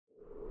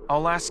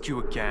I'll ask you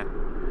again.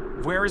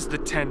 Where is the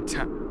 10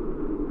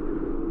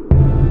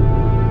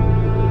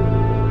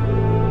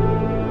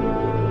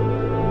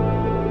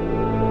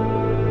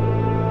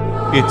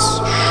 It's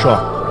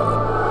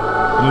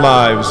chakra.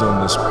 Lives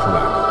on this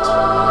planet.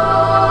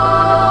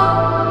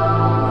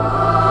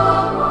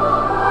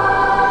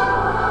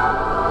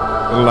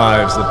 The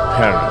lives that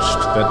perished,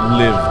 that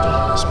lived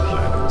on this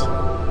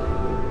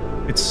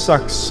planet. It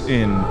sucks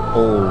in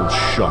all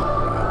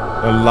chakra.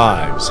 The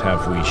lives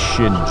have we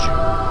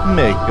Sjinju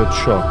make a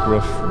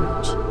chakra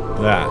fruit.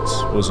 That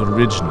was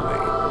originally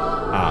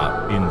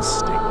our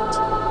instinct.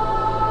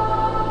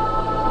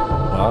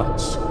 But,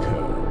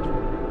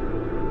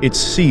 Code, it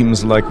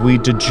seems like we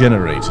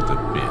degenerated a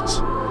bit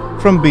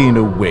from being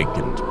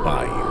awakened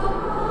by you.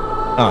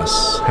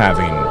 Us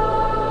having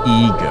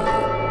ego.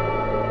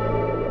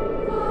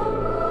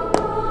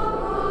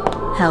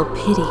 How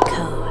pity,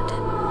 Code.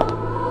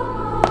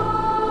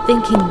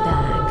 Thinking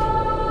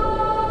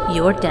back,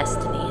 your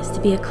destiny is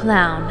to be a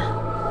clown.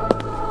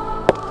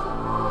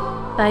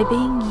 By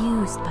being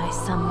used by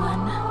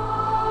someone.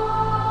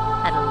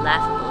 At a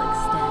laughable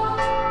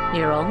extent.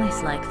 You're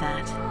always like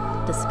that,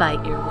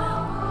 despite your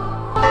will.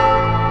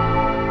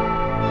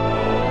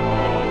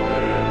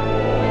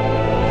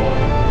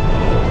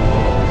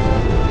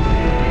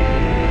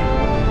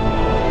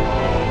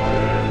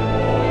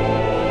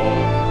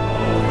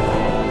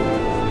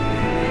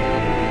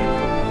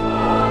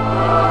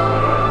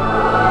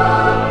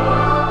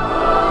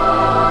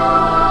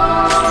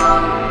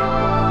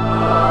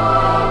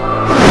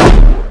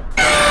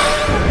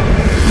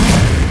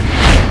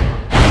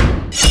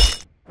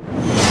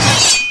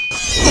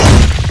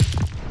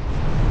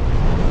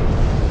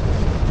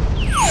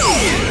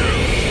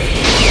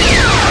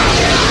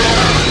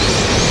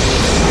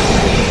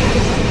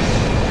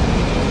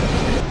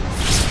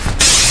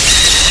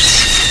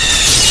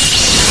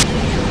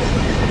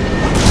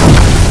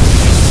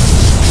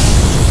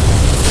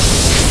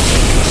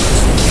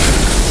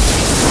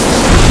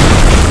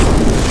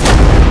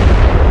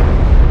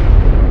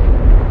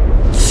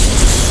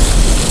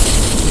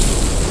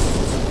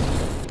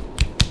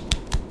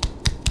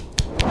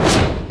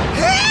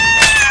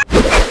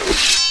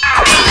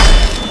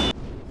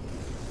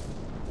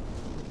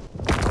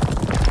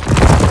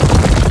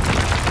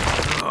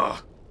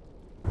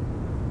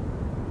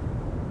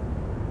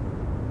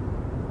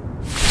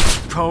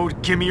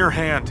 Code, give me your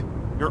hand.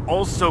 You're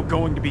also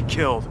going to be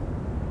killed.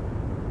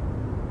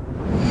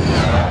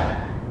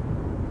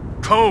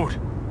 Code,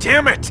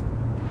 damn it!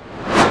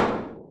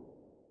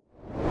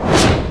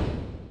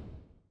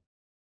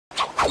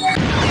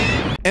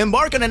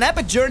 Embark on an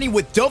epic journey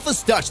with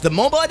Dofus Touch, the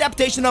mobile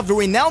adaptation of the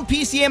renowned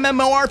PC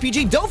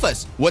MMORPG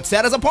Dofus. What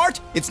set us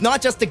apart? It's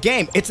not just a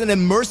game, it's an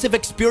immersive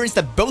experience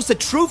that boasts a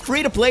true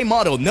free-to-play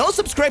model. No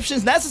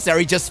subscriptions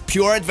necessary, just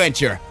pure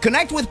adventure.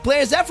 Connect with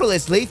players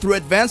effortlessly through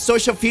advanced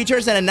social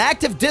features and an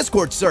active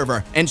Discord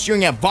server,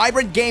 ensuring a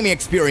vibrant gaming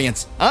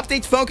experience.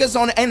 Updates focus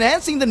on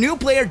enhancing the new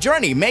player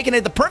journey, making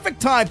it the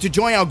perfect time to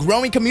join our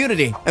growing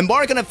community.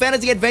 Embark on a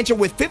fantasy adventure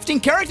with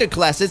 15 character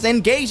classes,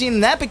 engaging in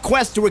an epic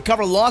quest to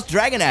recover lost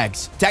dragon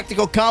eggs.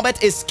 Tactical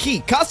combat is key.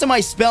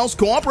 Customize spells,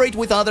 cooperate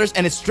with others,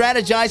 and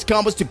strategize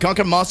combos to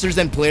conquer monsters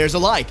and players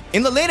alike.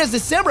 In the latest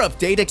December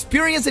update,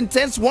 experience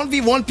intense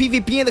 1v1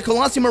 PvP in the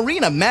Colosseum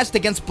Arena, matched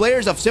against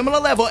players of similar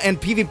level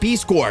and PvP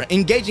score,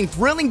 engaging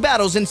thrilling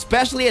battles in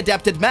specially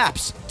adapted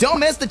maps.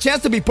 Don't miss the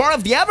chance to be part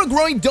of the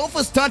ever-growing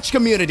Dofus Touch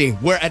community,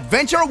 where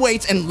adventure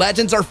awaits and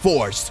legends are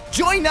forged.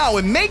 Join now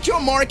and make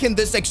your mark in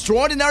this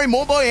extraordinary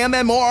mobile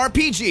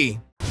MMORPG.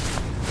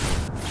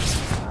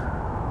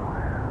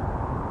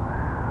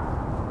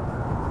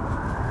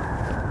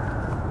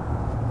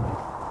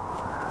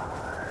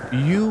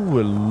 You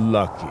were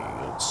lucky,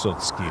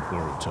 Sasuke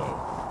Boruto.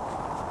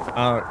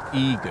 Our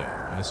ego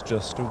has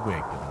just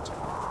awakened.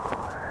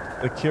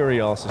 The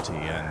curiosity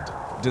and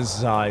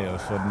desire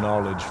for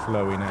knowledge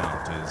flowing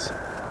out is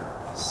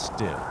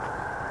still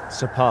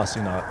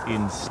surpassing our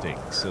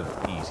instincts of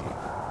eating.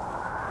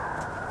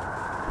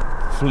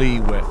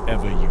 Flee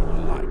wherever you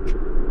like.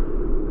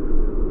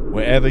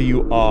 Wherever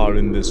you are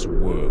in this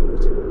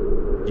world,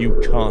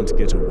 you can't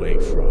get away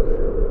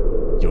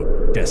from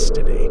your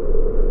destiny.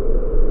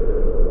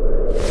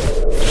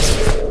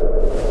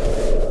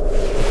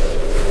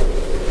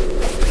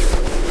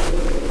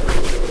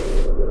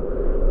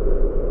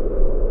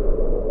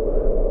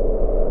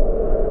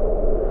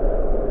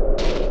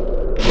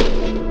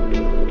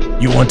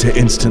 You want to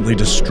instantly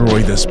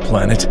destroy this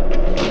planet?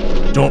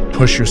 Don't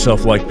push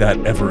yourself like that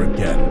ever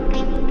again.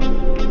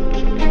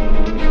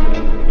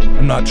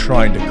 I'm not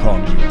trying to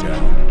calm you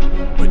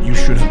down, but you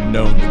should have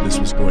known that this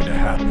was going to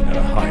happen at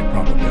a high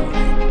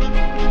probability.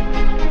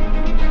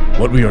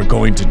 What we are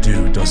going to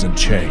do doesn't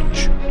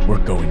change. We're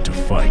going to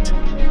fight.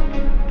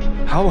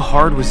 How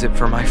hard was it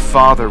for my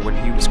father when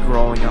he was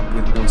growing up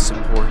with no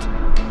support?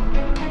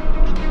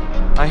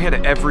 I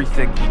had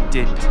everything he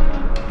didn't,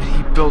 and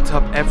he built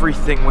up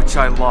everything which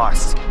I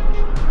lost.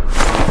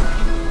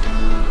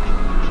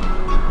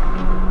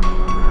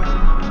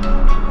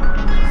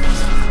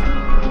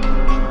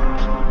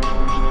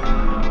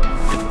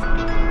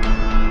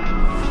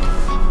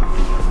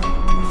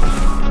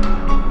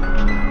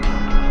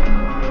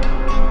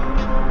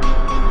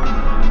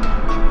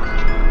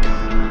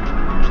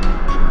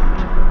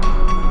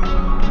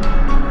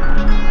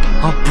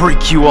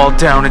 break you all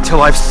down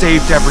until I've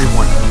saved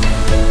everyone.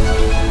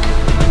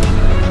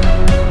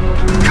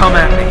 Come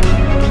at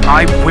me.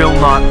 I will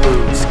not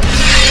lose.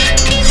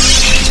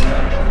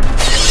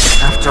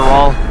 After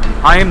all,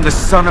 I am the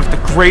son of the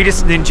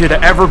greatest ninja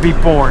to ever be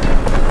born,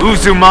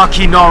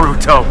 Uzumaki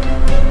Naruto.